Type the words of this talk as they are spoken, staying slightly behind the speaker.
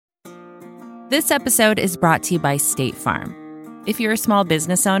This episode is brought to you by State Farm. If you're a small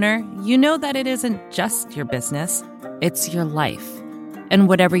business owner, you know that it isn't just your business, it's your life. And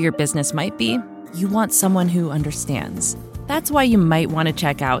whatever your business might be, you want someone who understands. That's why you might want to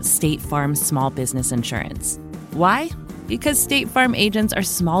check out State Farm Small Business Insurance. Why? Because State Farm agents are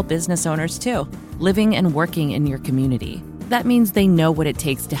small business owners too, living and working in your community. That means they know what it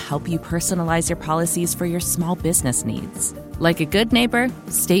takes to help you personalize your policies for your small business needs. Like a good neighbor,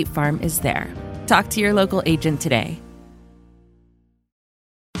 State Farm is there. Talk to your local agent today.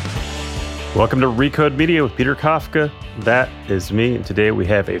 Welcome to Recode Media with Peter Kafka. That is me, and today we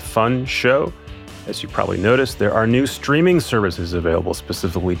have a fun show. As you probably noticed, there are new streaming services available,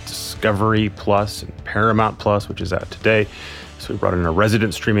 specifically Discovery Plus and Paramount Plus, which is out today. So we brought in a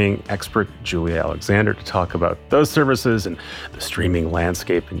resident streaming expert, Julia Alexander, to talk about those services and the streaming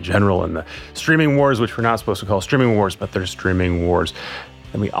landscape in general and the streaming wars, which we're not supposed to call streaming wars, but they're streaming wars.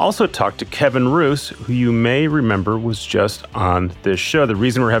 And we also talked to Kevin Roose, who you may remember was just on this show. The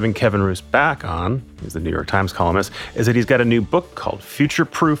reason we're having Kevin Roose back on, he's the New York Times columnist, is that he's got a new book called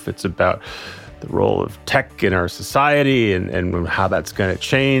Futureproof. It's about the role of tech in our society and how that's going to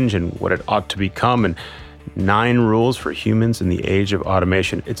change and what it ought to become, and 9 rules for humans in the age of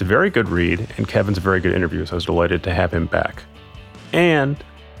automation. It's a very good read, and Kevin's a very good interview, so I was delighted to have him back. And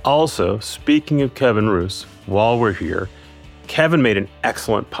also, speaking of Kevin Roose, while we're here, Kevin made an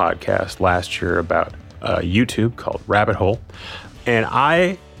excellent podcast last year about YouTube called Rabbit Hole, and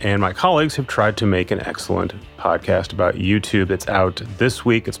I and my colleagues have tried to make an excellent podcast about YouTube that's out this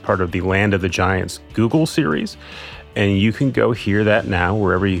week. It's part of the Land of the Giants Google series, and you can go hear that now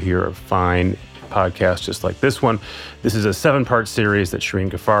wherever you hear a fine podcast just like this one. This is a 7-part series that Shireen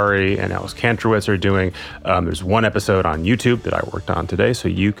Ghaffari and Alice Kantrowitz are doing. There's one episode on YouTube that I worked on today, so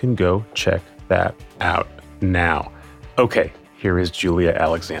you can go check that out now. Okay, here is Julia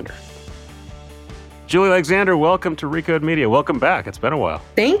Alexander. Julia Alexander, welcome to Recode Media. Welcome back. It's been a while.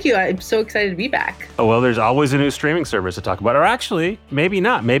 Thank you. I'm so excited to be back. Oh, well, there's always a new streaming service to talk about. Or actually, maybe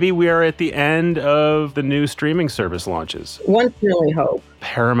not. Maybe we are at the end of the new streaming service launches. One can only hope.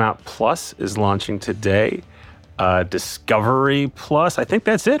 Paramount Plus is launching today. Discovery Plus. I think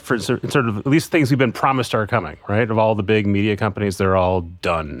that's it for sort of at least things we've been promised are coming, right? Of all the big media companies, they're all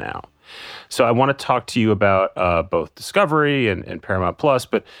done now. So I want to talk to you about both Discovery and Paramount Plus,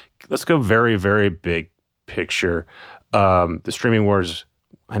 but let's go very, very big picture. The streaming wars,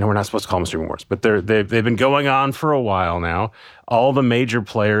 I know we're not supposed to call them streaming wars, but they've been going on for a while now. All the major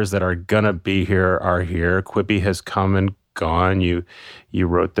players that are going to be here are here. Quibi has come and gone. You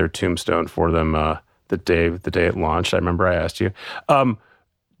wrote their tombstone for them the day it launched. I remember I asked you.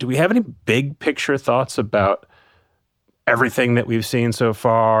 Do we have any big picture thoughts about everything that we've seen so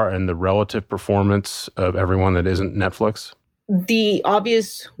far and the relative performance of everyone that isn't Netflix? The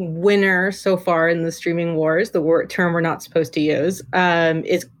obvious winner so far in the streaming wars, the term we're not supposed to use,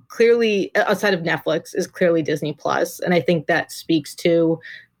 is clearly, outside of Netflix, is clearly Disney Plus. And I think that speaks to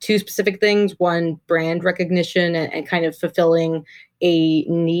 2 specific things. One, brand recognition and kind of fulfilling a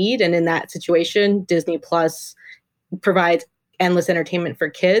need. And in that situation, Disney Plus provides endless entertainment for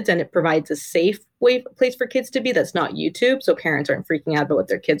kids, and it provides a safe place for kids to be that's not YouTube, so parents aren't freaking out about what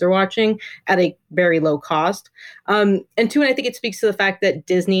their kids are watching at a very low cost. And 2, and I think it speaks to the fact that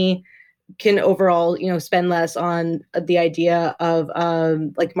Disney can overall, spend less on the idea of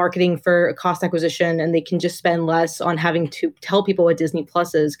like marketing for cost acquisition, and they can just spend less on having to tell people what Disney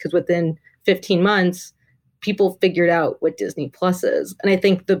Plus is, because within 15 months, people figured out what Disney Plus is. And I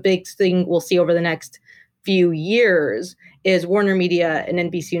think the big thing we'll see over the next few years is Warner Media and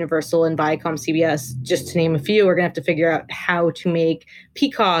NBC Universal and Viacom CBS, just to name a few, are going to have to figure out how to make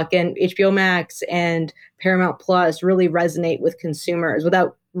Peacock and HBO Max and Paramount Plus really resonate with consumers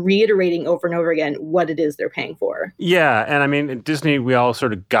without reiterating over and over again what it is they're paying for. Yeah, and I mean, at Disney, we all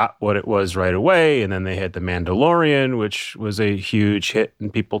sort of got what it was right away, and then they had The Mandalorian, which was a huge hit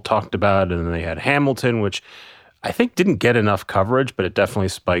and people talked about, and then they had Hamilton, which I think didn't get enough coverage, but it definitely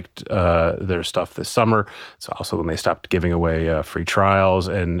spiked their stuff this summer. So also when they stopped giving away free trials,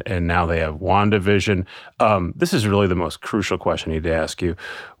 and now they have WandaVision. This is really the most crucial question I need to ask you.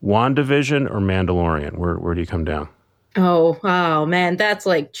 WandaVision or Mandalorian? Where do you come down? Oh, wow, man, that's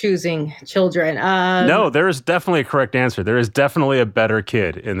like choosing children. No, there is definitely a correct answer. There is definitely a better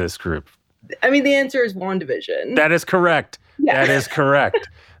kid in this group. I mean, the answer is WandaVision. That is correct. Yeah. That is correct.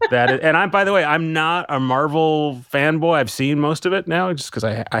 And by the way, I'm not a Marvel fanboy. I've seen most of it now just because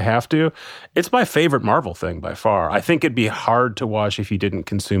I have to. It's my favorite Marvel thing by far. I think it'd be hard to watch if you didn't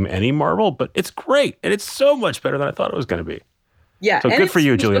consume any Marvel, but it's great. And it's so much better than I thought it was going to be. Yeah. So good for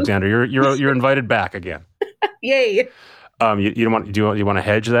you, Julia Alexander. You're invited back again. Yay. You don't want, do you want to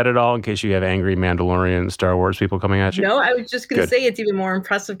hedge that at all in case you have angry Mandalorian Star Wars people coming at you? No, I was just going to say it's even more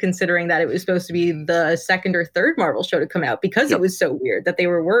impressive considering that it was supposed to be the second or third Marvel show to come out because it was so weird that they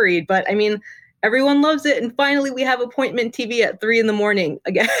were worried. But I mean, everyone loves it. And finally, we have appointment TV at 3 a.m.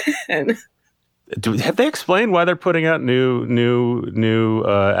 again. Have they explained why they're putting out new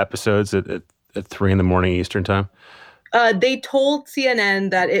episodes at 3 a.m. Eastern time? They told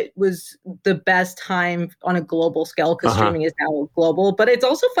CNN that it was the best time on a global scale because streaming is now global. But it's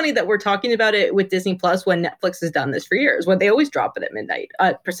also funny that we're talking about it with Disney Plus when Netflix has done this for years, when they always drop it at midnight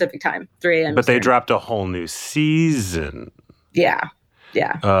Pacific time, 3 a.m. But they dropped a whole new season. Yeah.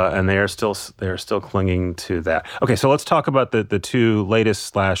 And they are still clinging to that. Okay, so let's talk about the two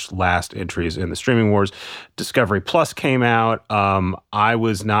latest / last entries in the streaming wars. Discovery Plus came out. I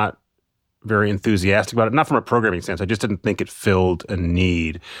was not very enthusiastic about it, not from a programming sense. I just didn't think it filled a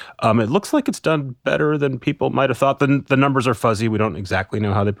need. It looks like it's done better than people might have thought. The numbers are fuzzy. We don't exactly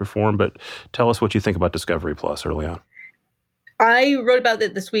know how they perform, but tell us what you think about Discovery Plus early on. I wrote about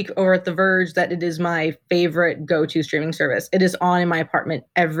it this week over at The Verge that it is my favorite go-to streaming service. It is on in my apartment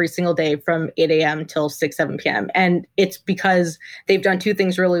every single day from 8 a.m. till 6, 7 p.m. And it's because they've done two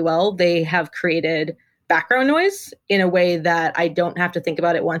things really well. They have created background noise in a way that I don't have to think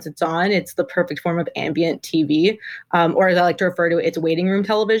about it once it's on. It's the perfect form of ambient TV, or as I like to refer to it, it's waiting room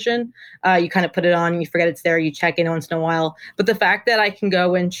television. You kind of put it on, you forget it's there, you check in once in a while. But the fact that I can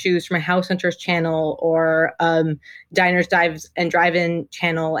go and choose from a House Hunters channel or Diners, Dives, and Drive-In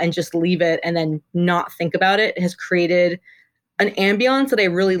channel and just leave it and then not think about it has created an ambiance that I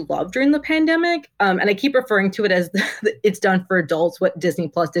really loved during the pandemic. And I keep referring to it as it's done for adults what Disney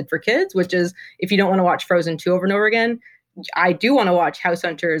Plus did for kids, which is if you don't want to watch Frozen 2 over and over again, I do want to watch House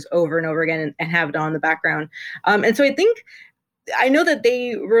Hunters over and over again and have it on in the background. And so I know that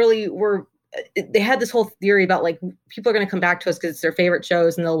they really they had this whole theory about like people are going to come back to us because it's their favorite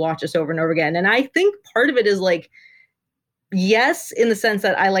shows and they'll watch us over and over again. And I think part of it is like, yes, in the sense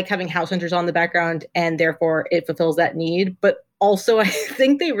that I like having House Hunters on the background and therefore it fulfills that need. But also, I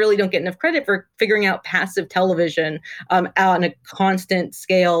think they really don't get enough credit for figuring out passive television on a constant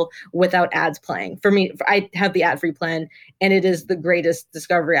scale without ads playing. For me, I have the ad-free plan, and it is the greatest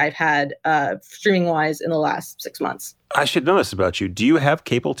discovery I've had streaming-wise in the last 6 months. I should know this about you. Do you have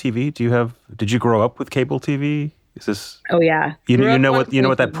cable TV? Did you grow up with cable TV? Is this? Oh yeah. You know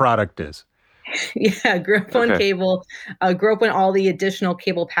what that product is. Yeah, grew up on cable, grew up on all the additional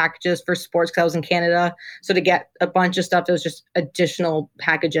cable packages for sports because I was in Canada. So to get a bunch of stuff, it was just additional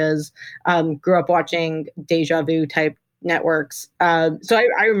packages. Grew up watching Deja Vu type networks. So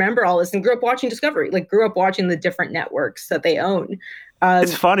I remember all this and grew up watching Discovery, grew up watching the different networks that they own.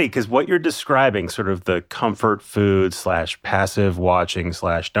 It's funny because what you're describing, sort of the comfort food / passive watching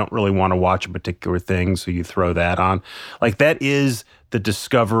 / don't really want to watch a particular thing, so you throw that on. Like that is the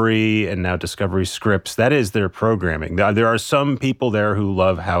Discovery and now Discovery Scripts. That is their programming. There are some people there who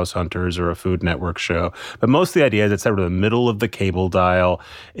love House Hunters or a Food Network show, but most of the idea is it's sort of the middle of the cable dial.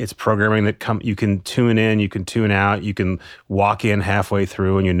 It's programming that you can tune in, you can tune out, you can walk in halfway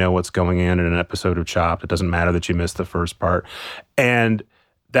through and you know what's going in an episode of Chopped. It doesn't matter that you missed the first part. And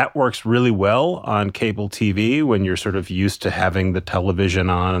that works really well on cable TV when you're sort of used to having the television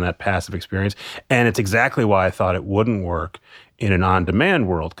on and that passive experience. And it's exactly why I thought it wouldn't work in an on-demand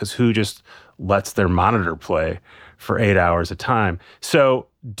world, because who just lets their monitor play for 8 hours a time? So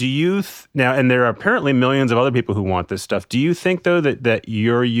do you now, and there are apparently millions of other people who want this stuff. Do you think, though, that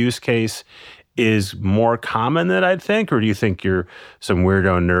your use case is more common than I'd think? Or do you think you're some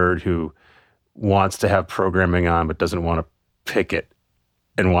weirdo nerd who wants to have programming on but doesn't want to pick it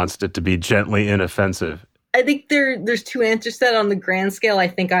and wants it to be gently inoffensive? I think there's two answers to that. On the grand scale, I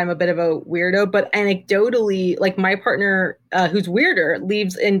think I'm a bit of a weirdo, but anecdotally, like my partner, who's weirder,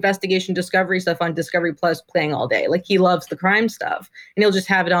 leaves investigation discovery stuff on Discovery Plus playing all day. Like he loves the crime stuff and he'll just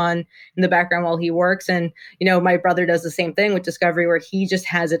have it on in the background while he works. And, my brother does the same thing with Discovery where he just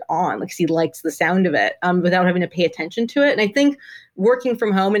has it on, like he likes the sound of it without having to pay attention to it. And I think working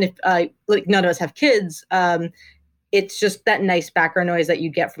from home, and if none of us have kids, it's just that nice background noise that you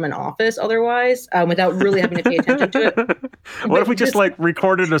get from an office otherwise, without really having to pay attention to it. What if we just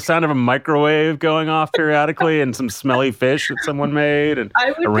recorded the sound of a microwave going off periodically and some smelly fish that someone made and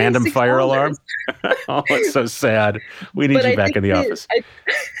a random fire alarm? Oh, it's so sad. We need you back in the office.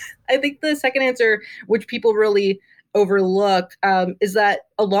 I think the second answer, which people really overlook, is that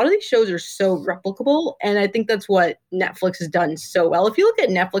a lot of these shows are so replicable. And I think that's what Netflix has done so well. If you look at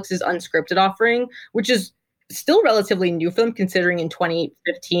Netflix's unscripted offering, which is still relatively new for them, considering in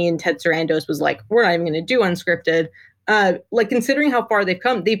 2015, Ted Sarandos was like, we're not even going to do unscripted. Considering how far they've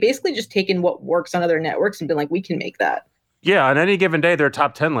come, they've basically just taken what works on other networks and been like, we can make that. Yeah, on any given day, their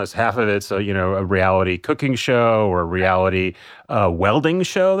top 10 list, half of it's a reality cooking show or a reality welding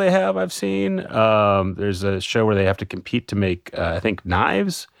show they have, I've seen. There's a show where they have to compete to make, I think,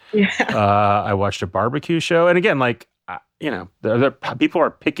 knives. Yeah. I watched a barbecue show. And again, people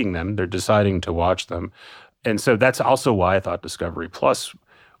are picking them. They're deciding to watch them. And so that's also why I thought Discovery Plus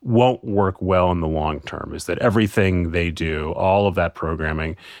won't work well in the long term, is that everything they do, all of that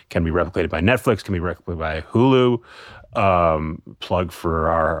programming can be replicated by Netflix, can be replicated by Hulu. Plug for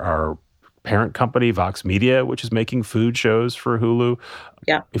our parent company, Vox Media, which is making food shows for Hulu.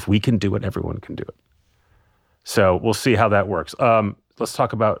 Yeah. If we can do it, everyone can do it. So we'll see how that works. Let's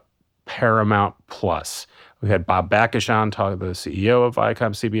talk about Paramount Plus. We had Bob Bakish on, the CEO of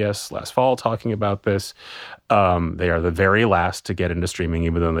Viacom CBS, last fall talking about this. They are the very last to get into streaming,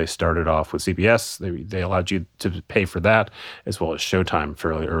 even though they started off with CBS. They allowed you to pay for that, as well as Showtime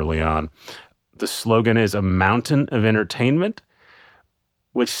fairly early on. The slogan is a mountain of entertainment,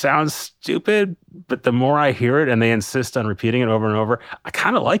 which sounds stupid, but the more I hear it and they insist on repeating it over and over, I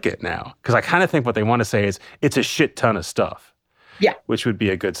kind of like it now, because I kind of think what they want to say is it's a shit ton of stuff. Yeah, which would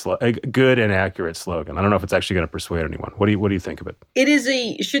be a good and accurate slogan. I don't know if it's actually going to persuade anyone. What do you think of it? It is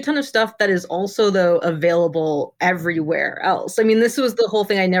a shit ton of stuff that is also, though, available everywhere else. I mean, this was the whole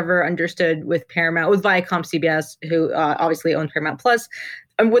thing I never understood with Paramount, with Viacom CBS, who obviously owned Paramount Plus.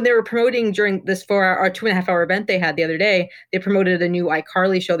 And when they were promoting during this 2.5-hour event they had the other day, they promoted a new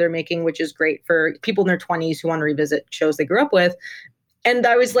iCarly show they're making, which is great for people in their 20s who want to revisit shows they grew up with. And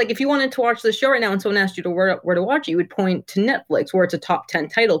I was like, if you wanted to watch the show right now and someone asked you to where to watch it, you would point to Netflix, where it's a top 10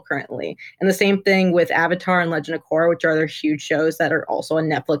 title currently. And the same thing with Avatar and Legend of Korra, which are their huge shows that are also on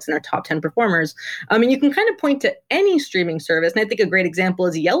Netflix and are top 10 performers. I mean, you can kind of point to any streaming service. And I think a great example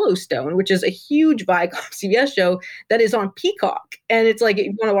is Yellowstone, which is a huge Viacom CBS show that is on Peacock. And it's like, if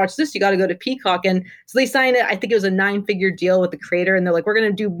you want to watch this, you got to go to Peacock. And so they signed it. I think it was a 9-figure deal with the creator. And they're like, we're going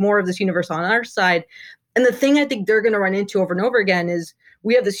to do more of this universe on our side. And the thing I think they're going to run into over and over again is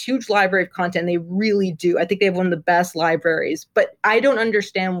we have this huge library of content. They really do. I think they have one of the best libraries, but I don't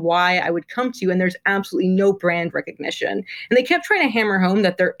understand why I would come to you and there's absolutely no brand recognition. And they kept trying to hammer home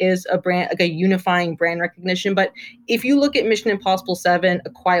that there is a brand, like a unifying brand recognition. But if you look at Mission Impossible 7, A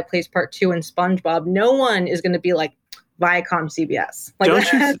Quiet Place Part 2, and SpongeBob, no one is going to be like, Viacom CBS.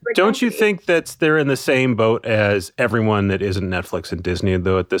 Don't you think that they're in the same boat as everyone that isn't Netflix and Disney,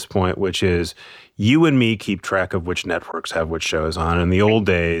 though, at this point, which is you and me keep track of which networks have which shows on. In the old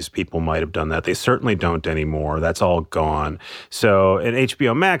days, people might have done that. They certainly don't anymore. That's all gone. So at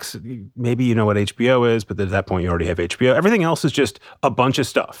HBO Max, maybe you know what HBO is, but at that point, you already have HBO. Everything else is just a bunch of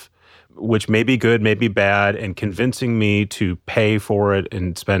stuff, which may be good, may be bad, and convincing me to pay for it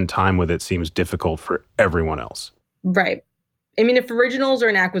and spend time with it seems difficult for everyone else. Right. I mean, if originals are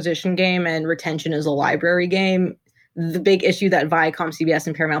an acquisition game and retention is a library game, the big issue that Viacom, CBS,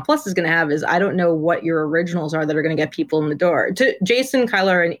 and Paramount Plus is going to have is I don't know what your originals are that are going to get people in the door. To Jason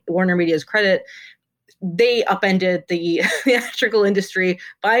Kyler and Warner Media's credit, they upended the theatrical industry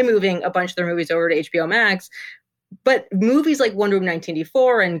by moving a bunch of their movies over to HBO Max. But movies like Wonder Woman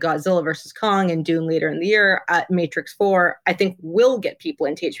 1984 and Godzilla vs. Kong and Dune later in the year, Matrix 4, I think will get people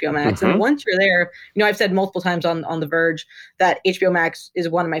into HBO Max. Mm-hmm. And once you're there, I've said multiple times on The Verge that HBO Max is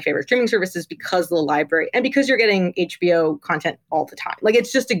one of my favorite streaming services because of the library and because you're getting HBO content all the time. Like,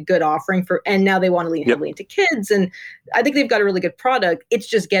 it's just a good offering and now they want to lean heavily into kids. And I think they've got a really good product. It's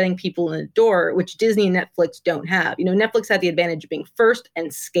just getting people in the door, which Disney and Netflix don't have. Netflix had the advantage of being first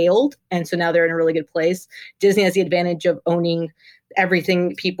and scaled. And so now they're in a really good place. Disney has the advantage of owning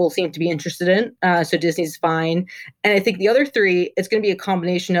everything people seem to be interested in. So Disney's fine. And I think the other three, it's going to be a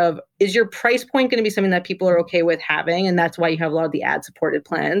combination of, is your price point going to be something that people are okay with having? And that's why you have a lot of the ad-supported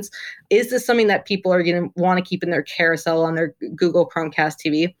plans. Is this something that people are going to want to keep in their carousel on their Google Chromecast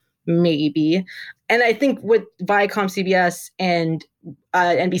TV? Maybe. And I think with Viacom, CBS, and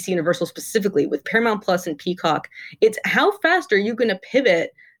NBC Universal specifically, with Paramount Plus and Peacock, it's how fast are you going to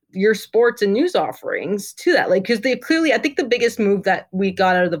pivot your sports and news offerings to that? Like, because they clearly, I think the biggest move that we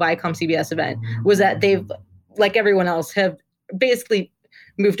got out of the Viacom CBS event was that they've, like everyone else, have basically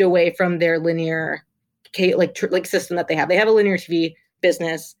moved away from their linear system that they have. They have a linear TV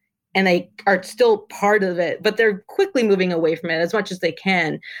business and they are still part of it, but they're quickly moving away from it as much as they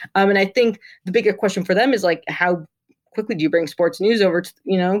can. And I think the bigger question for them is like, how quickly do you bring sports news over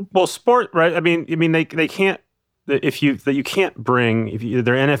to, Well, sport, right? I mean, they can't, you can't bring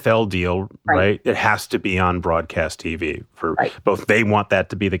their NFL deal, right? It has to be on broadcast TV for both. They want that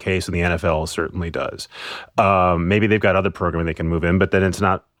to be the case, and the NFL certainly does. Maybe they've got other programming they can move in, but then it's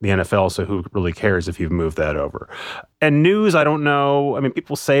not the NFL, so who really cares if you've moved that over? And news, I don't know. I mean,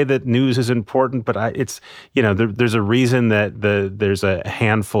 people say that news is important, but it's, there's a reason that there's a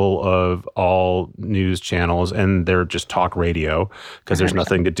handful of all news channels, and they're just talk radio because there's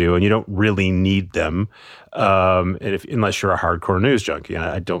nothing to do, and you don't really need them, unless you're a hardcore news junkie. And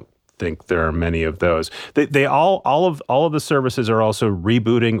I don't think there are many of those. They all of the services are also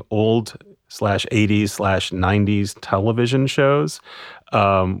rebooting old /80s/90s television shows,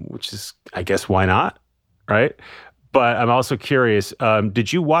 which is, I guess, why not, right? But I'm also curious,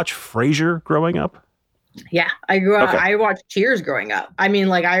 did you watch Frasier growing up? Yeah, I grew up. Okay. I watched Cheers growing up. I mean,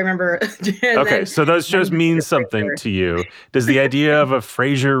 I remember. Okay, so those shows mean something to you. Does the idea of a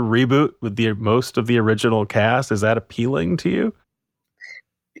Frasier reboot with most of the original cast, is that appealing to you?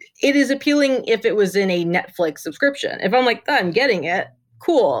 It is appealing if it was in a Netflix subscription. If I'm I'm getting it,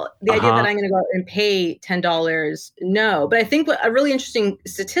 cool. The idea that I'm going to go out and pay $10, no. But I think a really interesting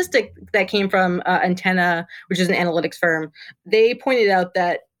statistic that came from Antenna, which is an analytics firm, they pointed out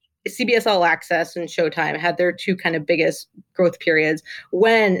that CBS All Access and Showtime had their two kind of biggest growth periods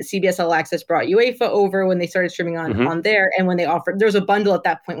when CBS All Access brought UEFA over, when they started streaming on there, and when they offered, there was a bundle at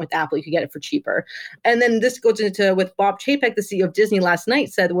that point with Apple, you could get it for cheaper. And then this goes into with Bob Chapek, the CEO of Disney, last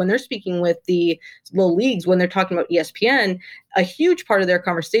night said when they're speaking with the little leagues, when they're talking about ESPN, a huge part of their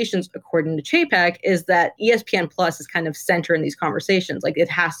conversations, according to Chapek, is that ESPN Plus is kind of center in these conversations. It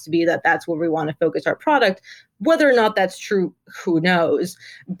has to be that's where we want to focus our product. Whether or not that's true, who knows?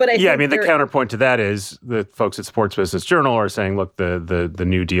 But I mean, the counterpoint to that is the folks at Sports Business Journal are saying, look, the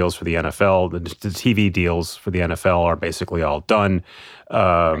new deals for the NFL, the TV deals for the NFL are basically all done.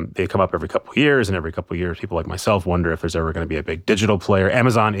 They come up every couple of years, and every couple of years, people like myself wonder if there's ever going to be a big digital player.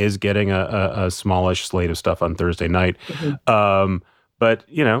 Amazon is getting a smallish slate of stuff on Thursday night. But,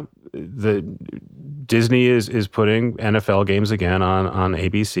 the Disney is putting NFL games again on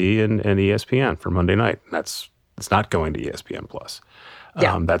ABC and ESPN for Monday night. It's not going to ESPN Plus.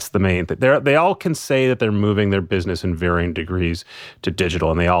 Yeah. That's the main thing. They all can say that they're moving their business in varying degrees to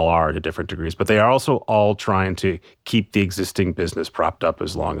digital, and they all are to different degrees. But they are also all trying to keep the existing business propped up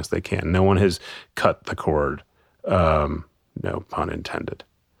as long as they can. No one has cut the cord, no pun intended.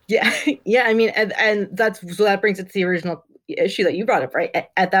 Yeah, yeah. I mean, and that brings it to the original issue that you brought up, right?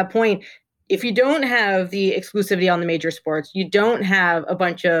 At that point, if you don't have the exclusivity on the major sports, you don't have a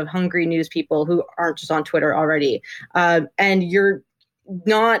bunch of hungry news people who aren't just on Twitter already, and you're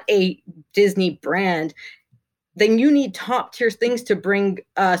not a Disney brand, then you need top tier things to bring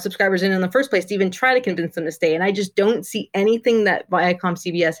subscribers in the first place to even try to convince them to stay. And I just don't see anything that Viacom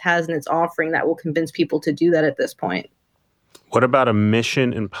CBS has in its offering that will convince people to do that at this point. What about a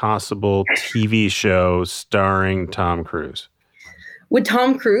Mission Impossible TV show starring Tom Cruise? Would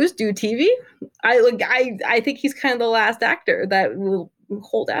Tom Cruise do TV? I think he's kind of the last actor that will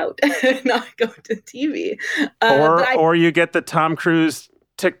hold out and not go to TV. Or you get the Tom Cruise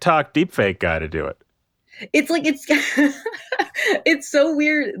TikTok deepfake guy to do it. It's it's so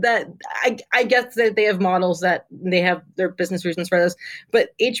weird that I guess that they have models that they have their business reasons for this, but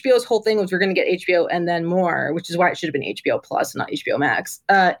HBO's whole thing was we're going to get HBO and then more, which is why it should have been HBO Plus, not HBO Max.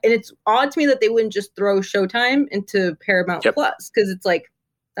 And it's odd to me that they wouldn't just throw Showtime into Paramount Plus, because it's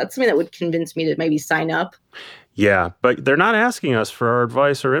that's something that would convince me to maybe sign up. Yeah, but they're not asking us for our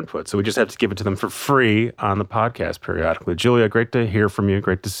advice or input, so we just have to give it to them for free on the podcast periodically. Julia, great to hear from you.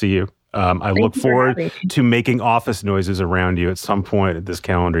 Great to see you. I look forward to making office noises around you at some point this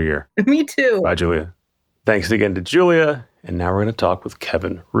calendar year. Me too. Bye, Julia. Thanks again to Julia. And now we're going to talk with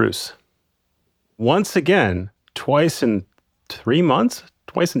Kevin Roose. Once again, twice in 2 months,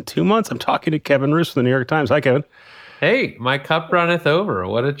 I'm talking to Kevin Roose from the New York Times. Hi, Kevin. Hey, my cup runneth over.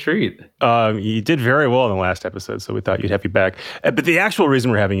 What a treat. You did very well in the last episode, so we thought you'd have you back. But the actual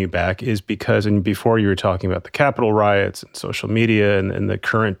reason we're having you back is because, and before you were talking about the Capitol riots and social media and the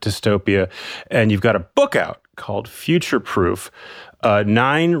current dystopia, and you've got a book out called Futureproof,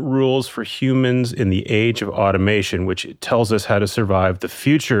 9 Rules for Humans in the Age of Automation, which tells us how to survive the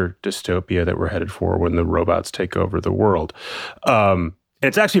future dystopia that we're headed for when the robots take over the world.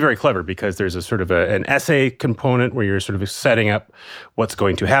 It's actually very clever because there's a sort of an essay component where you're sort of setting up what's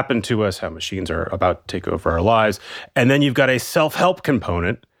going to happen to us, how machines are about to take over our lives. And then you've got a self-help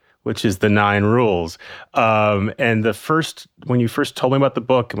component, which is the 9 rules. And when you first told me about the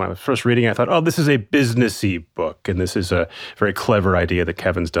book, when I was first reading it, I thought, oh, this is a businessy book. And this is a very clever idea that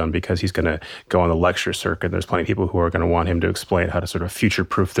Kevin's done because he's going to go on the lecture circuit. There's plenty of people who are going to want him to explain how to sort of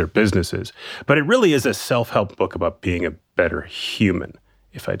future-proof their businesses. But it really is a self-help book about being a better human,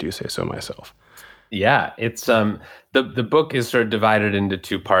 if I do say so myself. Yeah, it's the book is sort of divided into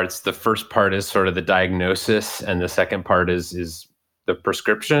 2 parts. The first part is sort of the diagnosis, and the second part is the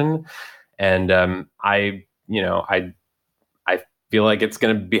prescription. And I feel like it's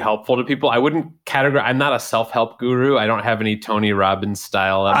going to be helpful to people. I wouldn't categorize. I'm not a self-help guru. I don't have any Tony Robbins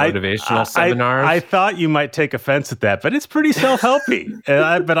style motivational seminars. I thought you might take offense at that, but it's pretty self-helpy.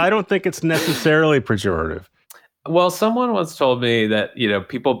 But I don't think it's necessarily pejorative. Well, someone once told me that,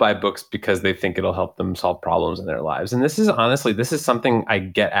 people buy books because they think it'll help them solve problems in their lives. And this is something I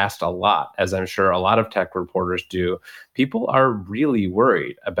get asked a lot, as I'm sure a lot of tech reporters do. People are really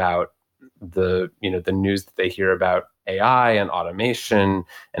worried about the news that they hear about AI and automation,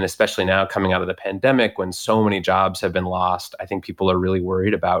 and especially now coming out of the pandemic when so many jobs have been lost. I think people are really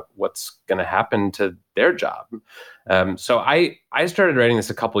worried about what's going to happen to their job. So I started writing this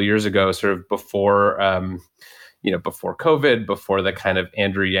a couple of years ago, sort of before before COVID, before the kind of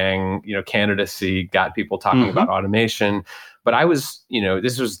Andrew Yang candidacy got people talking about automation. But I was,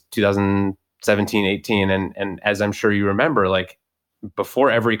 this was 2017, 18, and as I'm sure you remember, like, before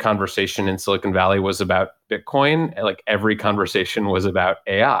every conversation in Silicon Valley was about Bitcoin, like every conversation was about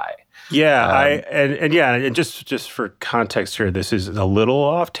AI. Yeah, and just for context here, this is a little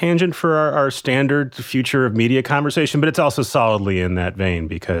off tangent for our standard future of media conversation, but it's also solidly in that vein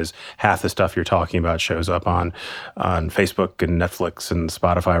because half the stuff you're talking about shows up on Facebook and Netflix and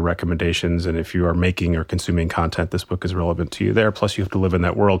Spotify recommendations. And if you are making or consuming content, this book is relevant to you there. Plus, you have to live in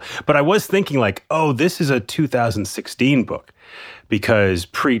that world. But I was thinking like, oh, this is a 2016 book because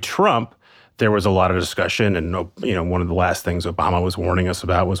pre-Trump, there was a lot of discussion, and one of the last things Obama was warning us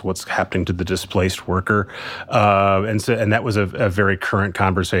about was what's happening to the displaced worker, and that was a very current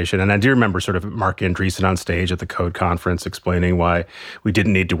conversation. And I do remember sort of Mark Andreessen on stage at the Code Conference explaining why we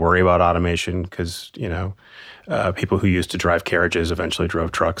didn't need to worry about automation because people who used to drive carriages eventually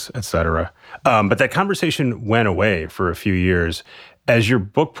drove trucks, et cetera. But that conversation went away for a few years. As your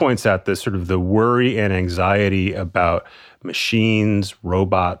book points out, this sort of the worry and anxiety about machines,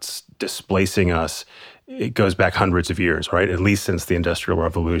 robots displacing us, it goes back hundreds of years, right? At least since the Industrial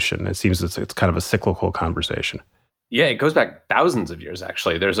Revolution. It seems it's kind of a cyclical conversation. Yeah, it goes back thousands of years,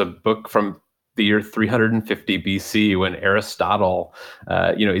 actually. There's a book from the year 350 BC when Aristotle,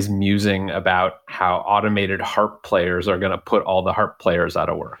 is musing about how automated harp players are going to put all the harp players out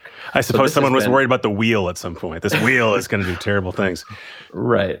of work. I suppose someone was worried about the wheel at some point. This wheel is going to do terrible things.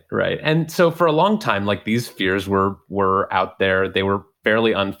 Right. And so for a long time, like these fears were out there. They were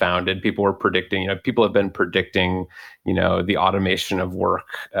fairly unfounded. People were predicting, people have been predicting, the automation of work,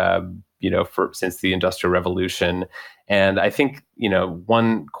 since the Industrial Revolution. And I think,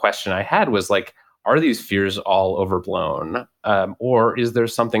 one question I had was like, are these fears all overblown? Or is there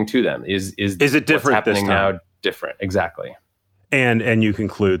something to them? Is it different what's happening now different? Exactly. And you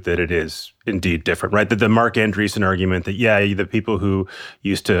conclude that it is indeed different, right? The Mark Andreessen argument that, the people who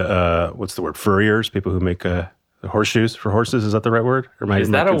used to, what's the word, furriers, people who make horseshoes for horses, is that the right word? Or am I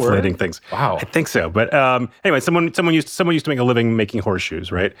conflating things? Wow, I think so. But anyway, someone used to make a living making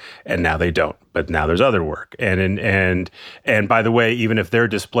horseshoes, right? And now they don't. But now there's other work. And by the way, even if they're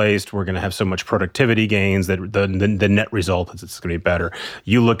displaced, we're going to have so much productivity gains that the net result is it's going to be better.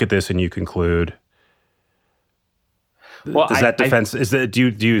 You look at this and you conclude. Well, do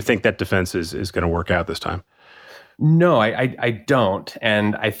you think that defense is going to work out this time? No, I don't.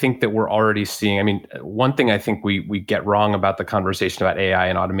 And I think that we're already seeing, one thing I think we get wrong about the conversation about AI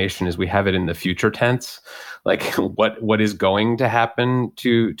and automation is we have it in the future tense. Like what is going to happen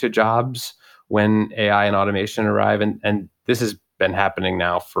to jobs when AI and automation arrive? And this has been happening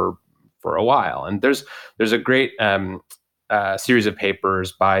now for a while. And there's a great series of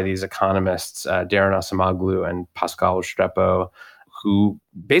papers by these economists, Darren Acemoglu and Pascal Restrepo, who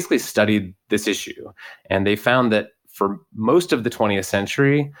basically studied this issue. And they found that for most of the 20th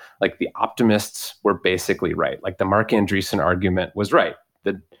century, like the optimists were basically right. Like the Mark Andreessen argument was right.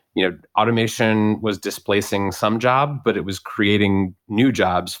 That, automation was displacing some job, but it was creating new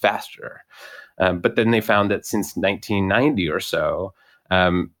jobs faster. But then they found that since 1990 or so,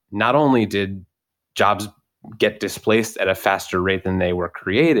 not only did jobs get displaced at a faster rate than they were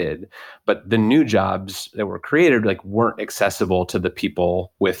created, but the new jobs that were created weren't accessible to the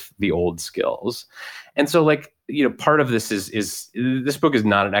people with the old skills. And so part of this is this book is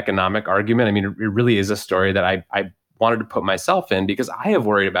not an economic argument. It really is a story that I wanted to put myself in because I have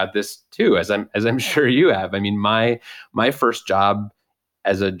worried about this too, as I'm sure you have. My first job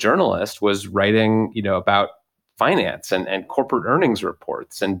as a journalist was writing, about finance and corporate earnings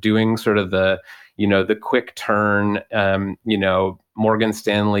reports and doing sort of the quick turn, Morgan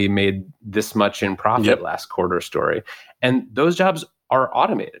Stanley made this much in profit last quarter story. And those jobs are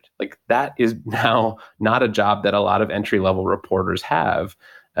automated. Like that is now not a job that a lot of entry-level reporters have.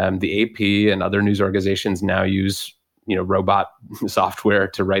 The AP and other news organizations now use robot software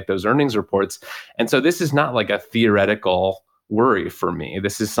to write those earnings reports. And so this is not like a theoretical worry for me.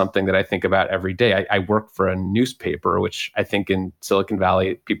 This is something that I think about every day. I work for a newspaper, which I think in Silicon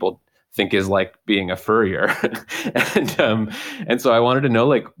Valley people think is like being a furrier. and so I wanted to know,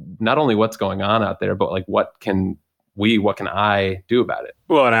 like, not only what's going on out there, but like what can I do about it?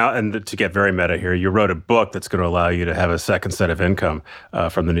 Well, and to get very meta here, you wrote a book that's going to allow you to have a second set of income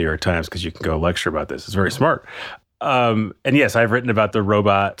from the New York Times because you can go lecture about this. It's very smart. And yes, I've written about the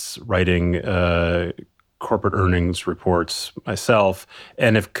robots writing corporate earnings reports myself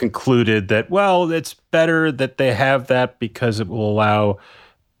and have concluded that, well, it's better that they have that because it will allow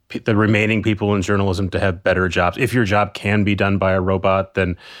the remaining people in journalism to have better jobs. If your job can be done by a robot,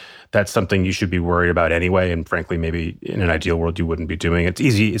 then that's something you should be worried about anyway. And frankly, maybe in an ideal world, you wouldn't be doing it.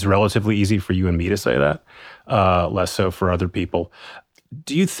 It's relatively easy for you and me to say that, less so for other people.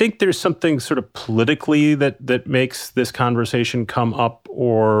 Do you think there's something sort of politically that makes this conversation come up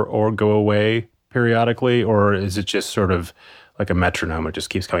or go away periodically? Or is it just sort of like a metronome? It just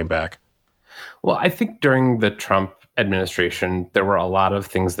keeps coming back? Well, I think during the Trump administration, there were a lot of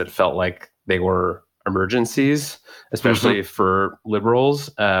things that felt like they were emergencies, especially for liberals.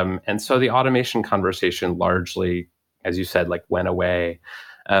 And so the automation conversation largely, as you said, like went away.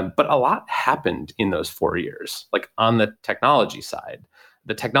 But a lot happened in those 4 years, like on the technology side.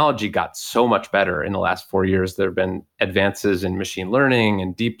 The technology got so much better in the last 4 years. There have been advances in machine learning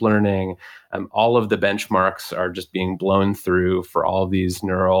and deep learning. All of the benchmarks are just being blown through for all these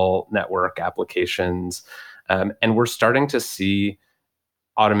neural network applications. And we're starting to see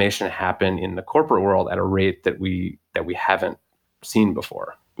automation happen in the corporate world at a rate that we haven't seen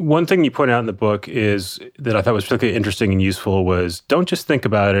before. One thing you point out in the book is that I thought was particularly interesting and useful was don't just think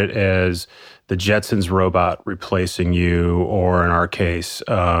about it as the Jetsons robot replacing you, or in our case,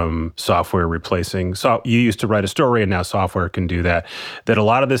 software replacing. So you used to write a story and now software can do that. That a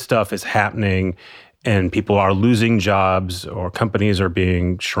lot of this stuff is happening and people are losing jobs or companies are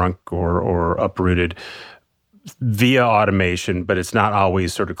being shrunk or uprooted via automation, but it's not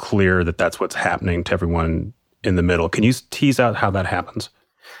always sort of clear that that's what's happening to everyone in the middle. Can you tease out how that happens?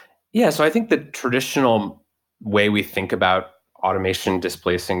 Yeah, so I think the traditional way we think about automation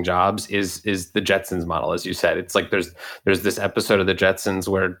displacing jobs is the Jetsons model, as you said. It's like there's this episode of the Jetsons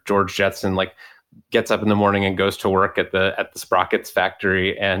where George Jetson like gets up in the morning and goes to work at the Sprockets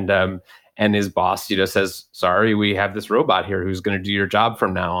factory, and his boss says, "Sorry, we have this robot here who's going to do your job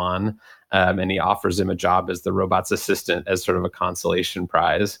from now on," and he offers him a job as the robot's assistant as sort of a consolation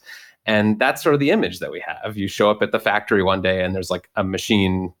prize. And that's sort of the image that we have. You show up at the factory one day and there's like a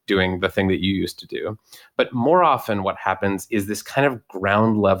machine doing the thing that you used to do. But more often what happens is this kind of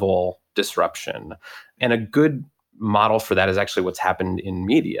ground level disruption. And a good model for that is actually what's happened in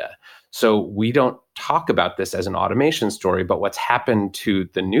media. So we don't talk about this as an automation story, but what's happened to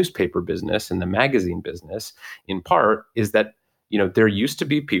the newspaper business and the magazine business in part is that, there used to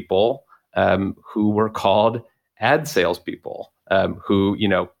be people who were called ad salespeople. Who,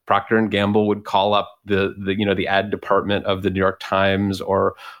 Procter and Gamble would call up the ad department of the New York Times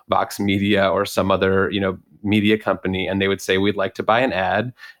or Vox Media or some other, media company, and they would say, "We'd like to buy an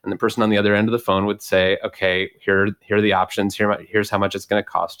ad." And the person on the other end of the phone would say, "Okay, here are the options. Here's how much it's going to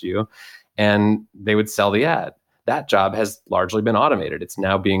cost you." And they would sell the ad. That job has largely been automated. It's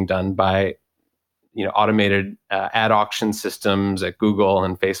now being done by, automated ad auction systems at Google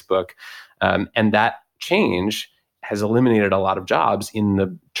and Facebook. And that change has eliminated a lot of jobs in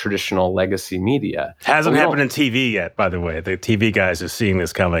the traditional legacy media. Hasn't happened in TV yet, by the way. The TV guys are seeing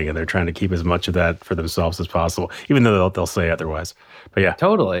this coming and they're trying to keep as much of that for themselves as possible, even though they'll say otherwise. But yeah.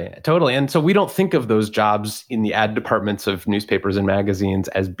 Totally. And so we don't think of those jobs in the ad departments of newspapers and magazines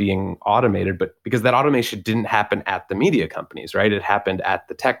as being automated, but because that automation didn't happen at the media companies, right? It happened at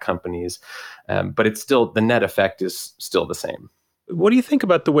the tech companies. But it's still, the net effect is still the same. What do you think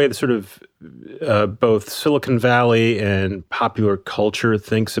about the way the sort of both Silicon Valley and popular culture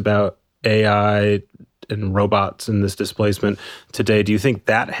thinks about AI and robots and this displacement today? Do you think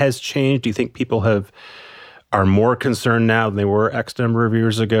that has changed? Do you think people are more concerned now than they were X number of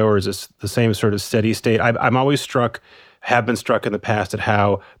years ago, or is this the same sort of steady state? I'm always have been struck in the past at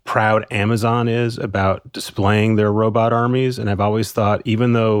how proud Amazon is about displaying their robot armies, and I've always thought,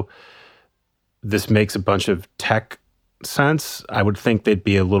 even though this makes a bunch of tech sense, I would think they'd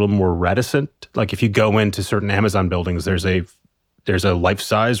be a little more reticent. Like if you go into certain Amazon buildings, there's a there's a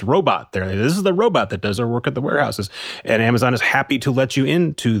life-size robot there. This is the robot that does our work at the warehouses. And Amazon is happy to let you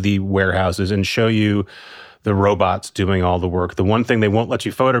into the warehouses and show you the robots doing all the work. The one thing they won't let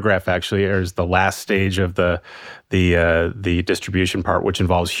you photograph, actually, is the last stage of the distribution part, which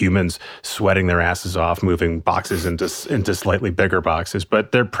involves humans sweating their asses off, moving boxes into slightly bigger boxes.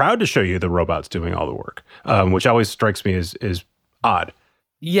 But they're proud to show you the robots doing all the work, which always strikes me as odd.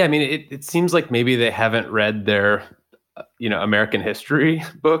 Yeah, I mean, it seems like maybe they haven't read their American history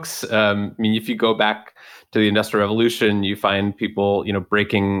books. I mean, if you go back to the Industrial Revolution, you find people,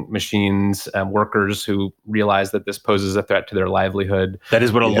 breaking machines, workers who realize that this poses a threat to their livelihood. That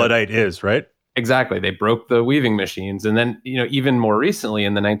is what a Luddite is, right? Exactly. They broke the weaving machines. And then, even more recently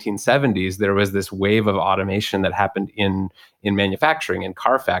in the 1970s, there was this wave of automation that happened in manufacturing, in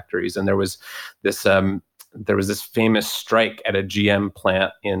car factories. And there was this famous strike at a GM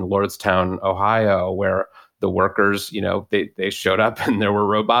plant in Lordstown, Ohio, where the workers, they showed up and there were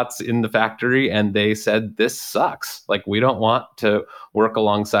robots in the factory and they said, this sucks. Like, we don't want to work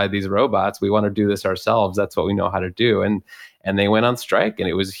alongside these robots. We want to do this ourselves. That's what we know how to do. And they went on strike, and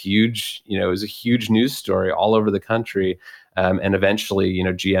it was huge. It was a huge news story all over the country. And eventually,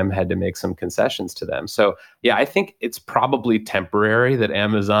 GM had to make some concessions to them. So, yeah, I think it's probably temporary that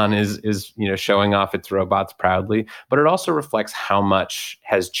Amazon is showing off its robots proudly, but it also reflects how much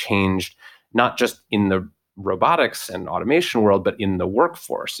has changed, not just in the robotics and automation world, but in the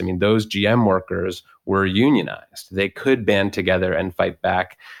workforce. I mean, those GM workers were unionized. They could band together and fight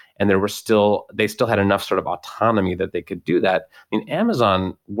back. And they still had enough sort of autonomy that they could do that. I mean,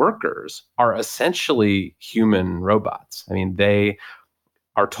 Amazon workers are essentially human robots. I mean, they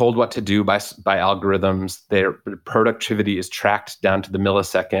are told what to do by algorithms. Their productivity is tracked down to the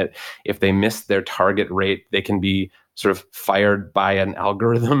millisecond. If they miss their target rate, they can be sort of fired by an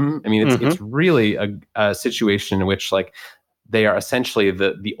algorithm. I mean, it's really a situation in which, like, they are essentially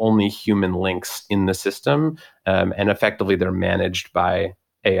the only human links in the system, and effectively they're managed by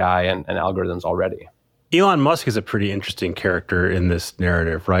AI and algorithms already. Elon Musk is a pretty interesting character in this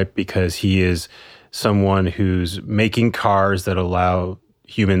narrative, right? Because he is someone who's making cars that allow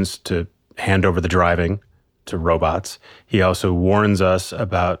humans to hand over the driving to robots. He also warns us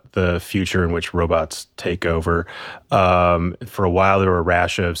about the future in which robots take over. For a while, there were a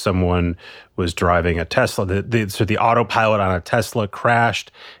rash of someone was driving a Tesla. So the autopilot on a Tesla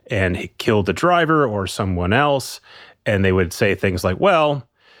crashed and he killed the driver or someone else. And they would say things like, well,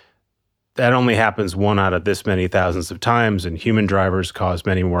 that only happens one out of this many thousands of times, and human drivers cause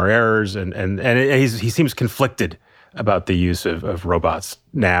many more errors. And he seems conflicted about the use of robots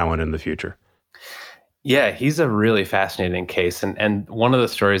now and in the future. Yeah, he's a really fascinating case. And one of the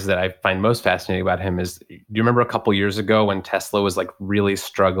stories that I find most fascinating about him is, do you remember a couple years ago when Tesla was like really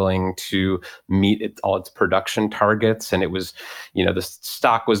struggling to meet all its production targets? And it was, the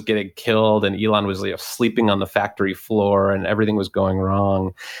stock was getting killed and Elon was sleeping on the factory floor and everything was going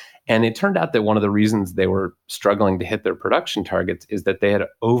wrong. And it turned out that one of the reasons they were struggling to hit their production targets is that they had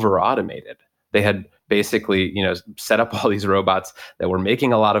over-automated. They had basically, set up all these robots that were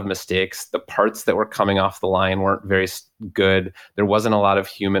making a lot of mistakes. The parts that were coming off the line weren't very good. There wasn't a lot of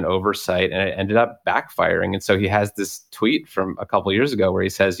human oversight, and it ended up backfiring. And so he has this tweet from a couple of years ago where he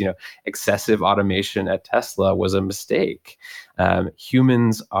says, excessive automation at Tesla was a mistake.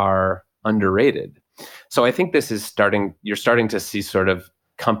 Humans are underrated. So I think this is you're starting to see sort of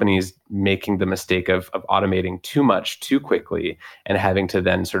companies making the mistake of automating too much too quickly and having to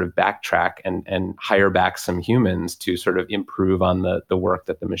then sort of backtrack and hire back some humans to sort of improve on the work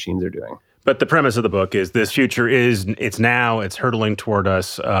that the machines are doing. But the premise of the book is this future it's now, it's hurtling toward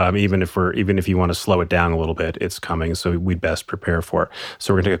us. Even if you want to slow it down a little bit, it's coming. So we'd best prepare for it.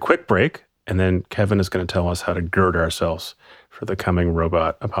 So we're going to take a quick break, and then Kevin is going to tell us how to gird ourselves for the coming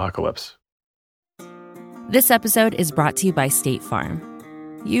robot apocalypse. This episode is brought to you by State Farm.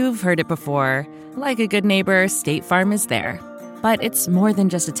 You've heard it before. Like a good neighbor, State Farm is there. But it's more than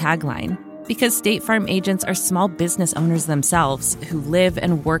just a tagline, because State Farm agents are small business owners themselves who live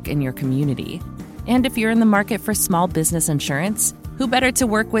and work in your community. And if you're in the market for small business insurance, who better to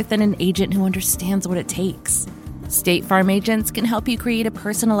work with than an agent who understands what it takes? State Farm agents can help you create a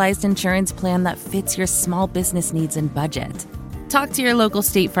personalized insurance plan that fits your small business needs and budget. Talk to your local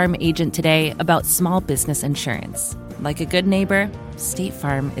State Farm agent today about small business insurance. Like a good neighbor, State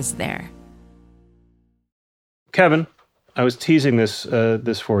Farm is there. Kevin, I was teasing this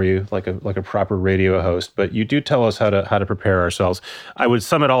for you like a proper radio host, but you do tell us how to prepare ourselves. I would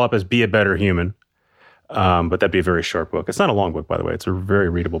sum it all up as be a better human, but that'd be a very short book. It's not a long book, by the way. It's a very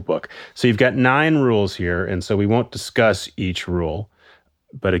readable book. So you've got 9 rules here, and so we won't discuss each rule.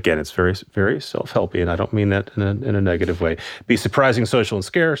 But again, it's very, very self-helpy, and I don't mean that in a negative way. Be surprising, social, and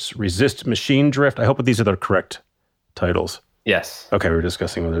scarce. Resist machine drift. I hope that these are the correct titles. Yes. Okay, we were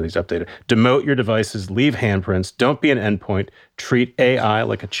discussing whether these updated. Demote your devices. Leave handprints. Don't be an endpoint. Treat AI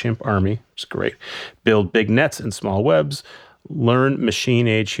like a chimp army, which is great. Build big nets and small webs. Learn machine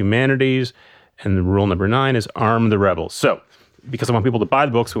age humanities. And rule number 9 is arm the rebels. So, because I want people to buy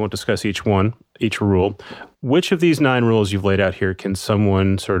the books, we won't discuss each rule. Which of these 9 rules you've laid out here can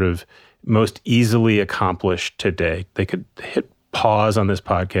someone sort of most easily accomplish today? They could hit pause on this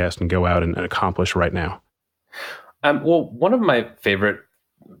podcast and go out and accomplish right now. Well, one of my favorite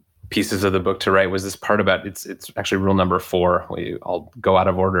pieces of the book to write was this part about, it's actually rule number 4. I'll go out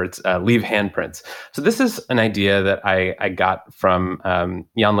of order. It's leave handprints. So this is an idea that I got from Jan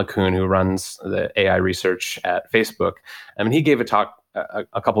LeCun, who runs the AI research at Facebook. He gave a talk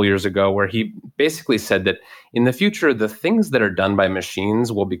a couple years ago where he basically said that in the future, the things that are done by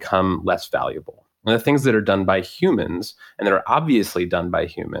machines will become less valuable. And the things that are done by humans and that are obviously done by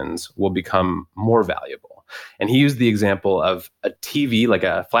humans will become more valuable. And he used the example of a TV, like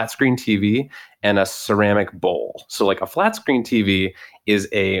a flat screen TV, and a ceramic bowl. So like a flat screen TV is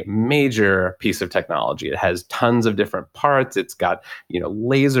a major piece of technology. It has tons of different parts. It's got,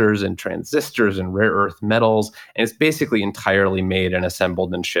 lasers and transistors and rare earth metals, and it's basically entirely made and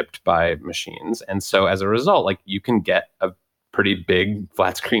assembled and shipped by machines. And so as a result, like you can get a pretty big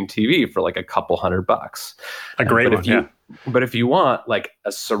flat screen TV for like a couple $100. A great one, yeah. But if you want like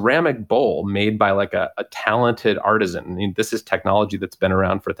a ceramic bowl made by like a talented artisan, I mean, this is technology that's been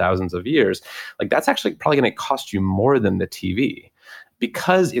around for thousands of years, like that's actually probably going to cost you more than the TV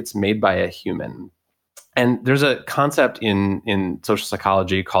because it's made by a human. And there's a concept in social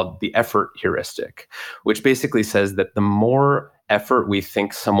psychology called the effort heuristic, which basically says that the more effort we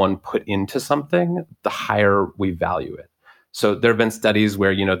think someone put into something, the higher we value it. So there have been studies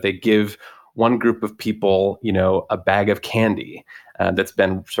where, they give one group of people, a bag of candy that's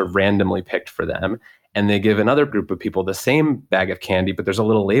been sort of randomly picked for them. And they give another group of people the same bag of candy, but there's a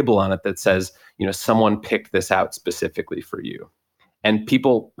little label on it that says, someone picked this out specifically for you. And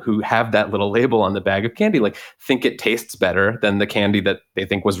people who have that little label on the bag of candy, like think it tastes better than the candy that they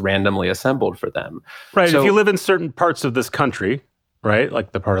think was randomly assembled for them. Right. So, if you live in certain parts of this country, right,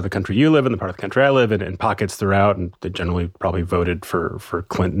 like the part of the country you live in, the part of the country I live in, and pockets throughout, and they generally probably voted for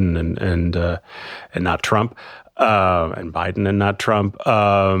Clinton and not Trump, and Biden and not Trump.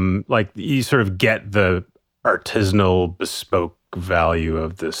 Like you sort of get the artisanal, bespoke value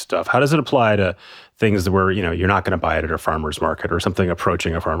of this stuff. How does it apply to things that where you're not going to buy it at a farmer's market or something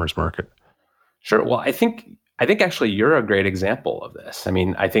approaching a farmer's market? Sure. Well, I think actually you're a great example of this. I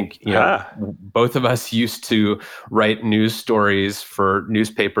mean, I think, both of us used to write news stories for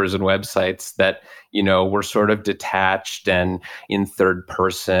newspapers and websites that, were sort of detached and in third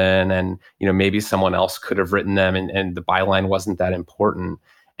person and, maybe someone else could have written them and the byline wasn't that important.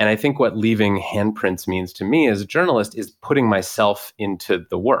 And I think what leaving handprints means to me as a journalist is putting myself into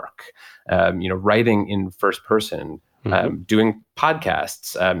the work, writing in first person, doing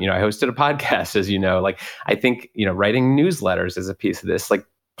podcasts. I hosted a podcast, as you know. Like, I think, writing newsletters is a piece of this, like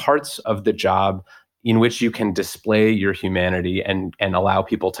parts of the job in which you can display your humanity and allow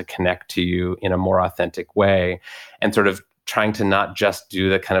people to connect to you in a more authentic way, and sort of trying to not just do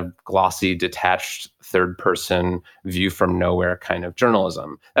the kind of glossy, detached, third-person view from nowhere kind of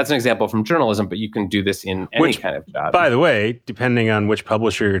journalism. That's an example from journalism, but you can do this in any kind of job. By the way, depending on which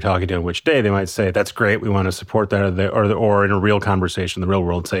publisher you're talking to and which day, they might say, that's great, we want to support that, or in a real conversation in the real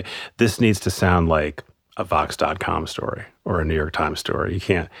world, say, this needs to sound like a Vox.com story or a New York Times story.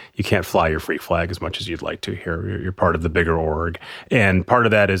 You can't fly your freak flag as much as you'd like to here. You're part of the bigger org. And part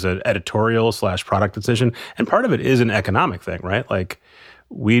of that is an editorial / product decision. And part of it is an economic thing, right? Like,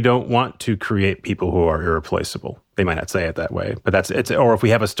 we don't want to create people who are irreplaceable. They might not say it that way, but or if we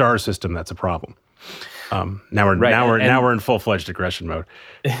have a star system, that's a problem. Now we're in full-fledged aggression mode.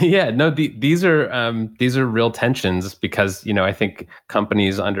 Yeah, no, these are real tensions because, I think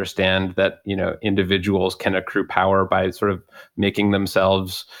companies understand that, individuals can accrue power by sort of making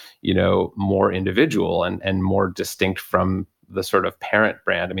themselves, more individual and more distinct from the sort of parent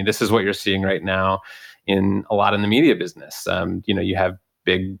brand. I mean, this is what you're seeing right now in a lot in the media business. You have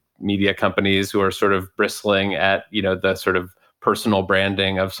big media companies who are sort of bristling at, the sort of personal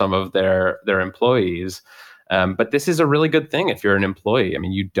branding of some of their employees. But this is a really good thing if you're an employee. I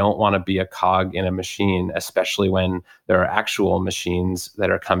mean, you don't want to be a cog in a machine, especially when there are actual machines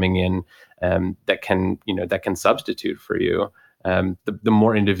that are coming in that can substitute for you. The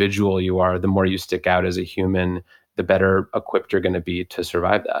more individual you are, the more you stick out as a human, the better equipped you're going to be to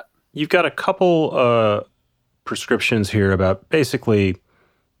survive that. You've got a couple prescriptions here about basically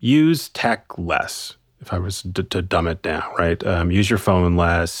use tech less. If I was to dumb it down, right? Use your phone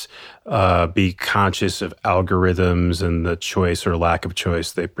less, be conscious of algorithms and the choice or lack of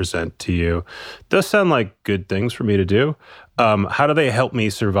choice they present to you. Those sound like good things for me to do. How do they help me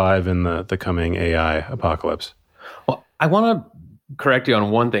survive in the coming AI apocalypse? Well, I want to correct you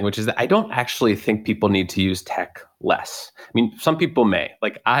on one thing, which is that I don't actually think people need to use tech less. I mean, some people may.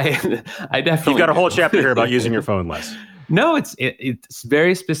 Like I definitely. You've got a whole chapter here about using your phone less. No, it's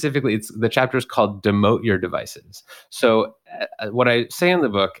very specifically. The chapter is called "Demote Your Devices." So what I say in the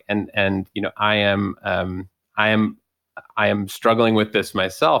book, and I am struggling with this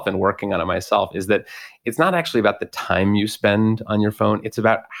myself and working on it myself, is that it's not actually about the time you spend on your phone. It's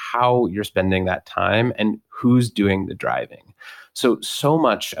about how you're spending that time and who's doing the driving. So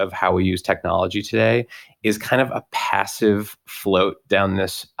much of how we use technology today is kind of a passive float down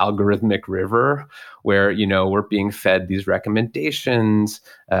this algorithmic river where, we're being fed these recommendations,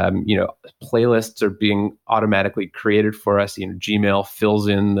 playlists are being automatically created for us. Gmail fills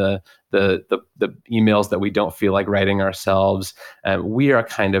in the emails that we don't feel like writing ourselves. We are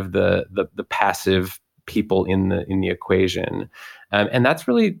kind of the passive people in the equation. And that's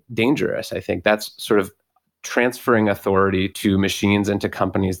really dangerous. I think that's sort of transferring authority to machines and to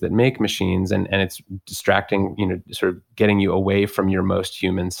companies that make machines, and it's distracting, sort of getting you away from your most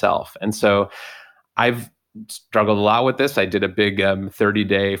human self. And so I've struggled a lot with this. I did a big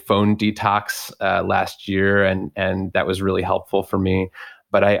 30-day phone detox last year, and that was really helpful for me.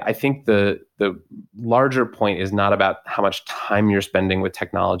 But I think the larger point is not about how much time you're spending with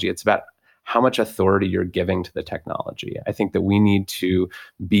technology. It's about how much authority you're giving to the technology. I think that we need to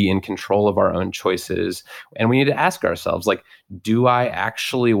be in control of our own choices. And we need to ask ourselves, like, do I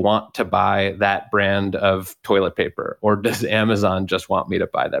actually want to buy that brand of toilet paper? Or does Amazon just want me to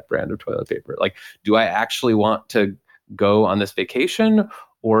buy that brand of toilet paper? Like, do I actually want to go on this vacation?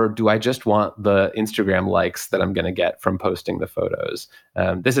 Or do I just want the Instagram likes that I'm going to get from posting the photos?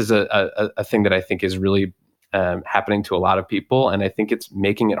 This is a thing that I think is really happening to a lot of people. And I think it's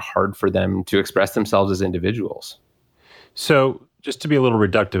making it hard for them to express themselves as individuals. So just to be a little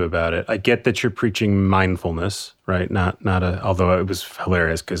reductive about it, I get that you're preaching mindfulness, right? Although it was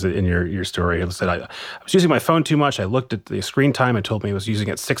hilarious because in your story, it said, I was using my phone too much. I looked at the screen time. It told me I was using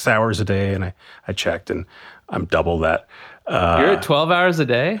it 6 hours a day. And I checked and I'm double that. You're at 12 hours a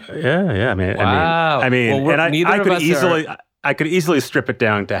day? Yeah. Wow. I could easily strip it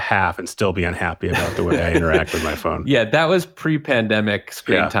down to half and still be unhappy about the way I interact with my phone. Yeah, that was pre-pandemic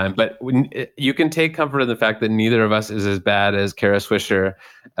screen time. But you can take comfort in the fact that neither of us is as bad as Kara Swisher,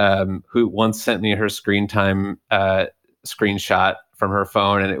 who once sent me her screen time screenshot from her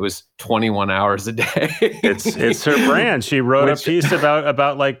phone, and it was 21 hours a day. It's her brand. She wrote a piece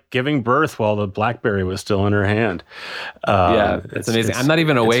about like giving birth while the BlackBerry was still in her hand. It's amazing. I'm not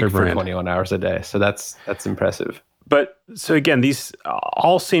even awake for 21 hours a day, so that's impressive. But so again, these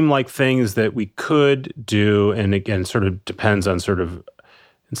all seem like things that we could do, and again, sort of depends on sort of,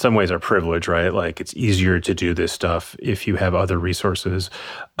 in some ways, our privilege, right? Like it's easier to do this stuff if you have other resources.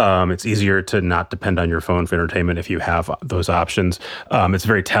 It's easier to not depend on your phone for entertainment if you have those options. It's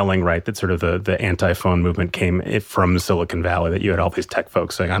very telling, right, that sort of the anti-phone movement came from Silicon Valley, that you had all these tech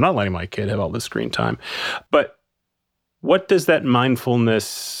folks saying, I'm not letting my kid have all this screen time. But what does that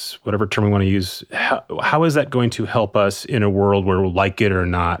mindfulness, whatever term we want to use, how is that going to help us in a world where, like it or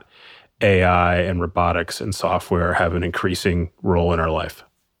not, AI and robotics and software have an increasing role in our life?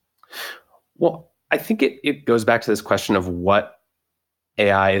 Well, I think it goes back to this question of what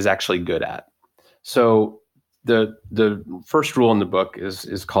AI is actually good at. So the first rule in the book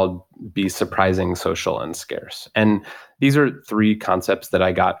is called be surprising, social, and scarce. And these are three concepts that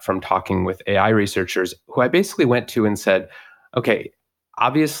I got from talking with AI researchers who I basically went to and said, okay,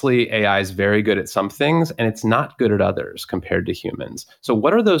 obviously AI is very good at some things and it's not good at others compared to humans. So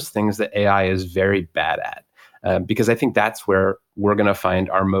what are those things that AI is very bad at? Because I think that's where we're going to find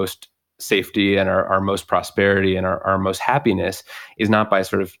our most safety and our most prosperity and our most happiness, is not by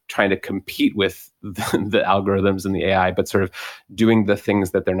sort of trying to compete with the algorithms and the AI, but sort of doing the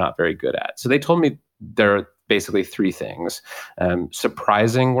things that they're not very good at. So they told me there are basically three things.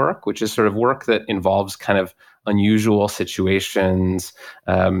 Surprising work, which is sort of work that involves kind of unusual situations,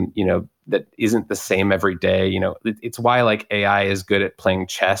 that isn't the same every day. It's why like AI is good at playing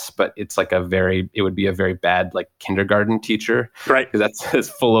chess, but it's like it would be a very bad like kindergarten teacher, right? Because it's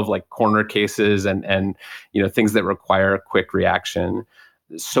full of like corner cases and things that require quick reaction.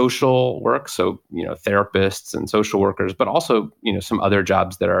 Social work, so therapists and social workers, but also some other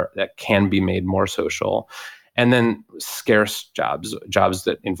jobs that can be made more social. And then scarce jobs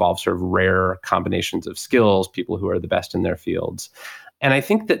that involve sort of rare combinations of skills, people who are the best in their fields. And I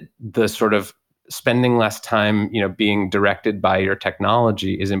think that the sort of spending less time, being directed by your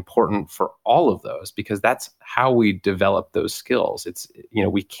technology is important for all of those, because that's how we develop those skills. It's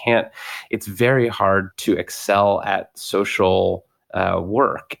very hard to excel at social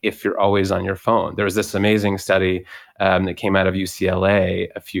work if you're always on your phone. There was this amazing study that came out of UCLA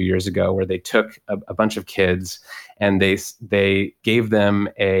a few years ago where they took a bunch of kids and they gave them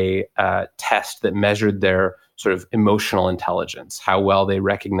a test that measured their sort of emotional intelligence, how well they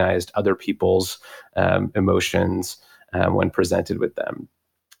recognized other people's emotions when presented with them.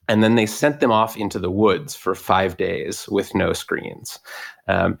 And then they sent them off into the woods for 5 days with no screens.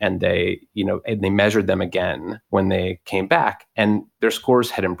 And they measured them again when they came back, and their scores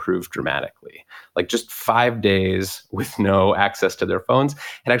had improved dramatically. Like just 5 days with no access to their phones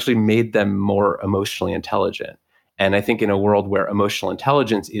had actually made them more emotionally intelligent. And I think in a world where emotional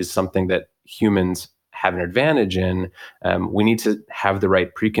intelligence is something that humans have an advantage in, we need to have the right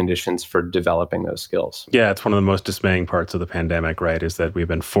preconditions for developing those skills. Yeah, it's one of the most dismaying parts of the pandemic, right, is that we've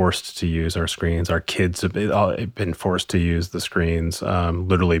been forced to use our screens. Our kids have been forced to use the screens,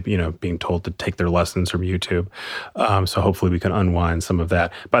 literally, being told to take their lessons from YouTube. So hopefully we can unwind some of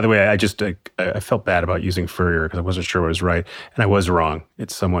that. By the way, I felt bad about using Furrier because I wasn't sure what was right, and I was wrong.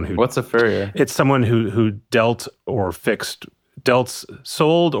 It's someone who... What's a Furrier? It's someone who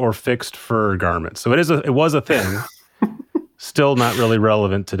sold or fixed fur garments. So it was a thing. Still not really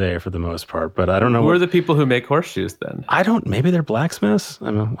relevant today for the most part, but I don't know. Who are the people who make horseshoes then? Maybe they're blacksmiths. We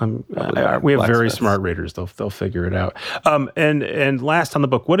have very smart readers. They'll figure it out. And last on the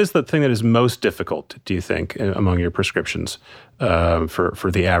book, what is the thing that is most difficult, do you think, among your prescriptions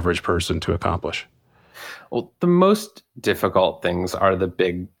for the average person to accomplish? Well, the most difficult things are the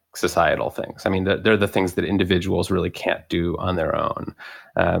big societal things. I mean, they're the things that individuals really can't do on their own.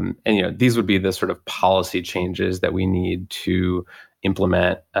 And these would be the sort of policy changes that we need to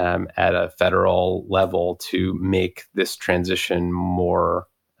implement at a federal level to make this transition more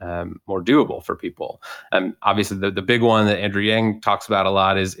doable for people. Obviously, the big one that Andrew Yang talks about a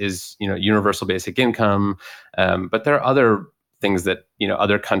lot is universal basic income. But there are other things that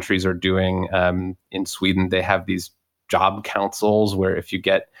other countries are doing. In Sweden, they have these job councils where if you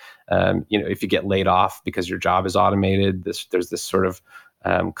get laid off because your job is automated, there's this sort of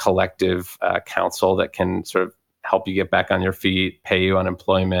collective council that can sort of help you get back on your feet, pay you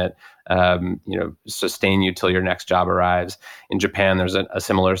unemployment, sustain you till your next job arrives. In Japan, there's a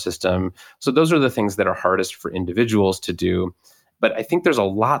similar system. So those are the things that are hardest for individuals to do. But I think there's a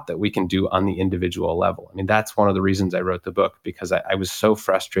lot that we can do on the individual level. I mean, that's one of the reasons I wrote the book, because I was so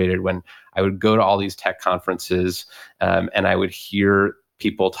frustrated when I would go to all these tech conferences and I would hear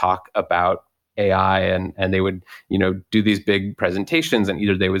people talk about AI and they would, do these big presentations, and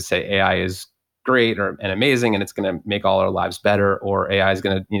either they would say AI is great and amazing and it's going to make all our lives better, or AI is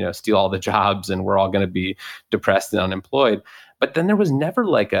going to, steal all the jobs and we're all going to be depressed and unemployed. But then there was never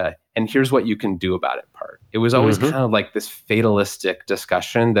like and here's what you can do about it part. It was always kind of like this fatalistic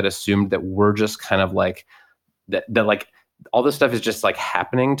discussion that assumed that we're just kind of like that like all this stuff is just like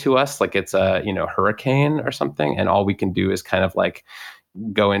happening to us, like it's a hurricane or something, and all we can do is kind of like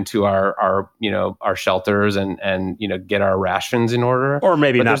go into our shelters and get our rations in order, or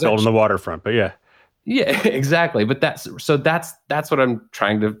maybe not build on the waterfront, but yeah. Yeah, exactly. But that's what I'm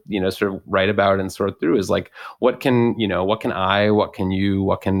trying to, sort of write about and sort through is like, what can you, what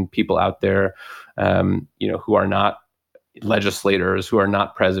can people out there, who are not legislators, who are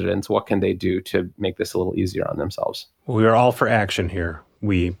not presidents, what can they do to make this a little easier on themselves? Well, we are all for action here.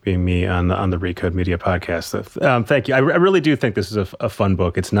 We being me on the Recode Media podcast. Thank you. I really do think this is a fun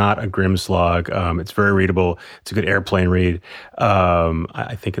book. It's not a grim slog. It's very readable. It's a good airplane read.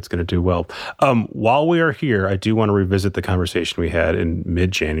 I think it's going to do well. While we are here, I do want to revisit the conversation we had in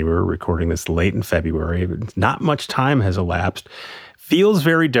mid-January. We're recording this late in February. Not much time has elapsed. Feels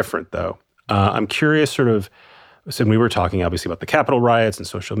very different, though. I'm curious sort of, so we were talking obviously about the Capitol riots and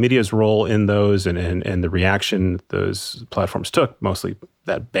social media's role in those and the reaction those platforms took, mostly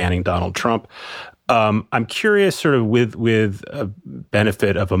that banning Donald Trump. I'm curious sort of with a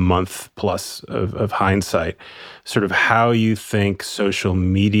benefit of a month plus of hindsight, sort of how you think social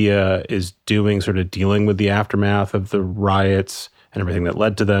media is doing, sort of dealing with the aftermath of the riots and everything that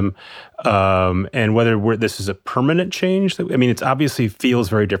led to them, and whether this is a permanent change. It obviously feels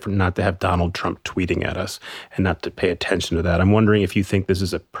very different not to have Donald Trump tweeting at us and not to pay attention to that. I'm wondering if you think this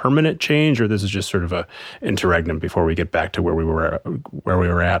is a permanent change or this is just sort of a interregnum before we get back to where we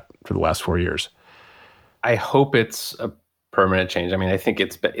were at for the last 4 years. I hope it's a permanent change. I think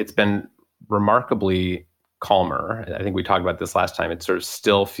it's been remarkably calmer. I think we talked about this last time. It sort of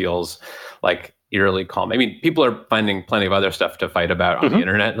still feels like eerily calm. I mean, people are finding plenty of other stuff to fight about on the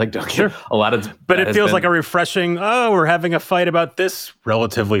internet. Like, don't get a lot of, but it feels like a refreshing, we're having a fight about this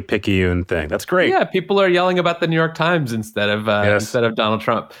relatively picayune thing. That's great. Yeah, people are yelling about the New York Times instead of Donald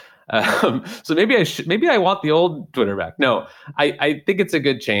Trump. So maybe I want the old Twitter back. No, I think it's a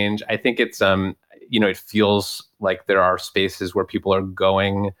good change. I think it's it feels like there are spaces where people are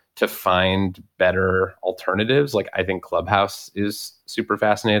going to find better alternatives. Like, I think Clubhouse is super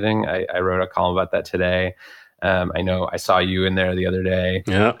fascinating. I wrote a column about that today. I know I saw you in there the other day.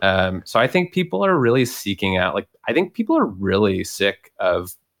 Yeah. So I think people are really seeking out, like, I think people are really sick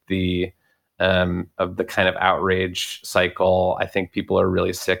of the kind of outrage cycle. I think people are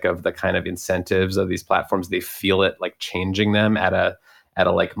really sick of the kind of incentives of these platforms. They feel it like changing them at a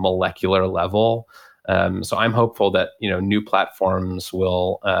like molecular level. So I'm hopeful that, new platforms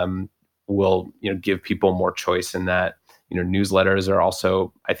will give people more choice in that. Newsletters are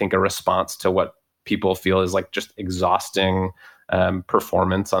also, I think, a response to what people feel is like just exhausting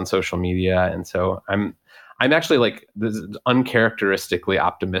performance on social media. And so I'm actually like uncharacteristically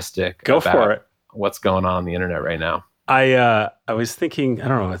optimistic about what's going on the internet right now. I was thinking, I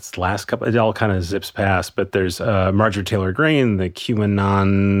don't know, it's the last couple, it all kind of zips past, but there's Marjorie Taylor Greene, the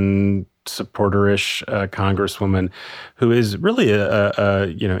QAnon supporter-ish congresswoman, who is really a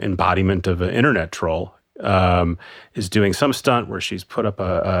embodiment of an internet troll, is doing some stunt where she's put up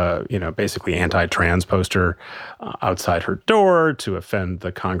a basically anti-trans poster outside her door to offend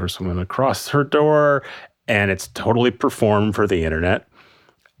the congresswoman across her door, and it's totally performed for the internet.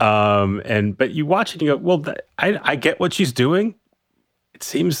 But you watch it and you go, well, I get what she's doing. It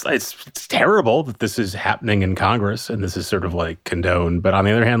seems it's terrible that this is happening in Congress and this is sort of like condoned. But on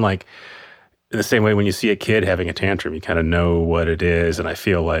the other hand, like in the same way, when you see a kid having a tantrum, you kind of know what it is. And I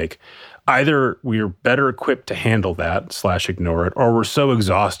feel like either we're better equipped to handle that / ignore it, or we're so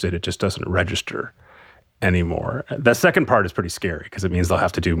exhausted it just doesn't register anymore. The second part is pretty scary because it means they'll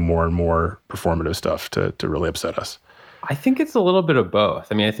have to do more and more performative stuff to really upset us. I think it's a little bit of both.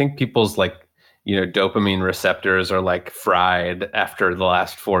 I mean, I think people's dopamine receptors are like fried after the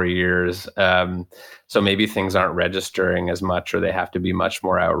last 4 years. So maybe things aren't registering as much, or they have to be much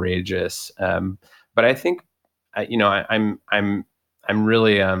more outrageous. But I think, I'm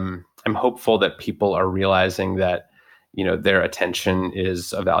really, I'm hopeful that people are realizing that, their attention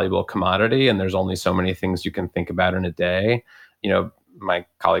is a valuable commodity, and there's only so many things you can think about in a day. My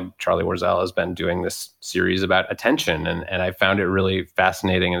colleague Charlie Warzel has been doing this series about attention, and I found it really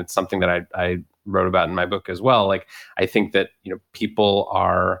fascinating, and it's something that I wrote about in my book as well. Like, I think that people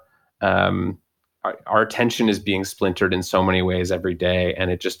are our attention is being splintered in so many ways every day, and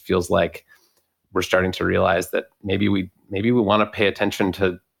it just feels like we're starting to realize that maybe we want to pay attention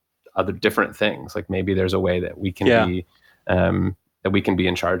to other different things. Like, maybe there's a way that we can be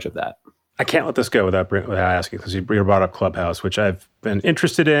in charge of that. I can't let this go without asking, because you brought up Clubhouse, which I've been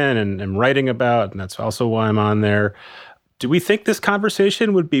interested in and am writing about, and that's also why I'm on there. Do we think this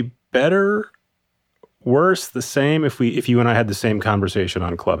conversation would be better, worse, the same if you and I had the same conversation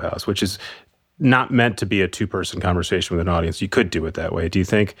on Clubhouse, which is not meant to be a two-person conversation with an audience? You could do it that way. Do you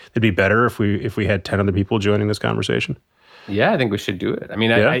think it'd be better if we had 10 other people joining this conversation? Yeah, I think we should do it. I mean,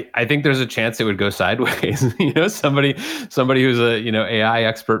 yeah. I think there's a chance it would go sideways. Somebody who's a AI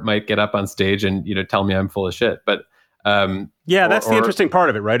expert might get up on stage and tell me I'm full of shit. But that's the interesting part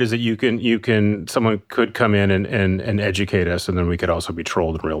of it, right? Is that someone could come in and educate us, and then we could also be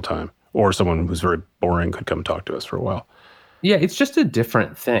trolled in real time, or someone who's very boring could come talk to us for a while. Yeah, it's just a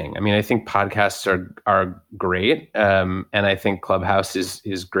different thing. I mean, I think podcasts are great, and I think Clubhouse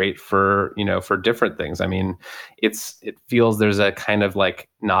is great for different things. I mean, it feels there's a kind of like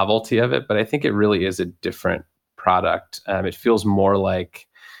novelty of it, but I think it really is a different product. It feels more like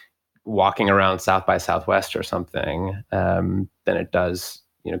walking around South by Southwest or something than it does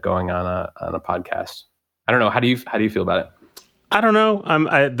going on a podcast. I don't know. How do you feel about it? I don't know.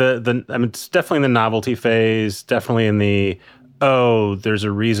 It's definitely in the novelty phase, definitely in the, there's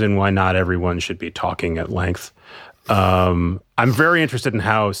a reason why not everyone should be talking at length. I'm very interested in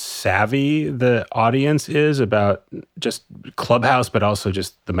how savvy the audience is about just Clubhouse, but also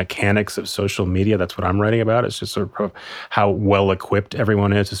just the mechanics of social media. That's what I'm writing about. It's just sort of how well equipped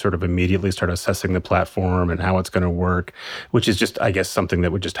everyone is to sort of immediately start assessing the platform and how it's going to work, which is just, I guess, something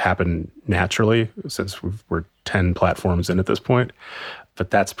that would just happen naturally since we're 10 platforms in at this point. But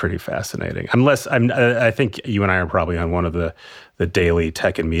that's pretty fascinating. Unless I think you and I are probably on one of the daily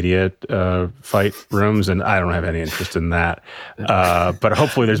tech and media fight rooms, and I don't have any interest in that. But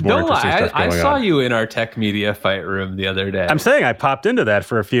hopefully there's more interesting stuff going on. I saw you in our tech media fight room the other day. I'm saying I popped into that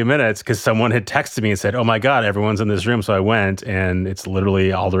for a few minutes because someone had texted me and said, "Oh my God, everyone's in this room." So I went, and it's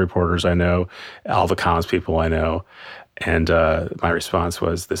literally all the reporters I know, all the comms people I know. And my response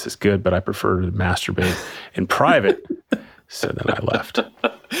was, "This is good, but I prefer to masturbate in private." So then I left.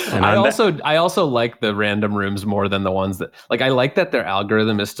 And I also like the random rooms more than the ones that, like, I like that their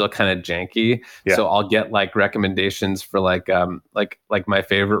algorithm is still kind of janky. Yeah. So I'll get like recommendations for like my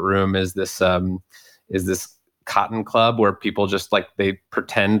favorite room is this cotton club where people just like, they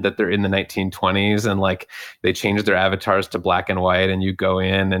pretend that they're in the 1920s and like they change their avatars to black and white, and you go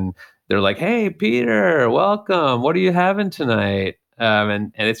in and they're like, "Hey, Peter, welcome. What are you having tonight?"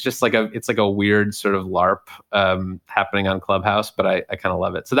 And it's just like a weird sort of LARP happening on Clubhouse, but I kind of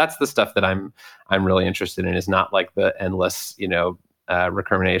love it. So that's the stuff that I'm really interested in. Is not like the endless,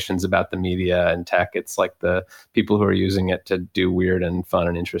 recriminations about the media and tech. It's like the people who are using it to do weird and fun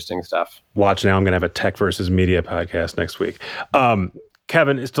and interesting stuff. Watch now. I'm going to have a tech versus media podcast next week.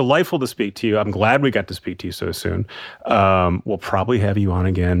 Kevin, it's delightful to speak to you. I'm glad we got to speak to you so soon. We'll probably have you on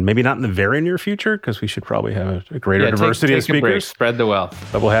again, maybe not in the very near future, because we should probably have a greater diversity of speakers. A break. Spread the wealth.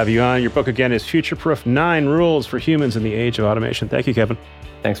 But we'll have you on. Your book, again, is Futureproof: 9 Rules for Humans in the Age of Automation. Thank you, Kevin.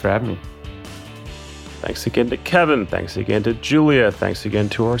 Thanks for having me. Thanks again to Kevin. Thanks again to Julia. Thanks again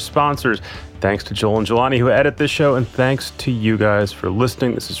to our sponsors. Thanks to Joel and Jelani, who edit this show. And thanks to you guys for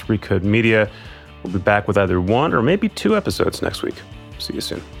listening. This is Recode Media. We'll be back with either 1 or maybe 2 episodes next week. See you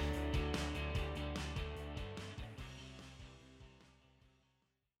soon.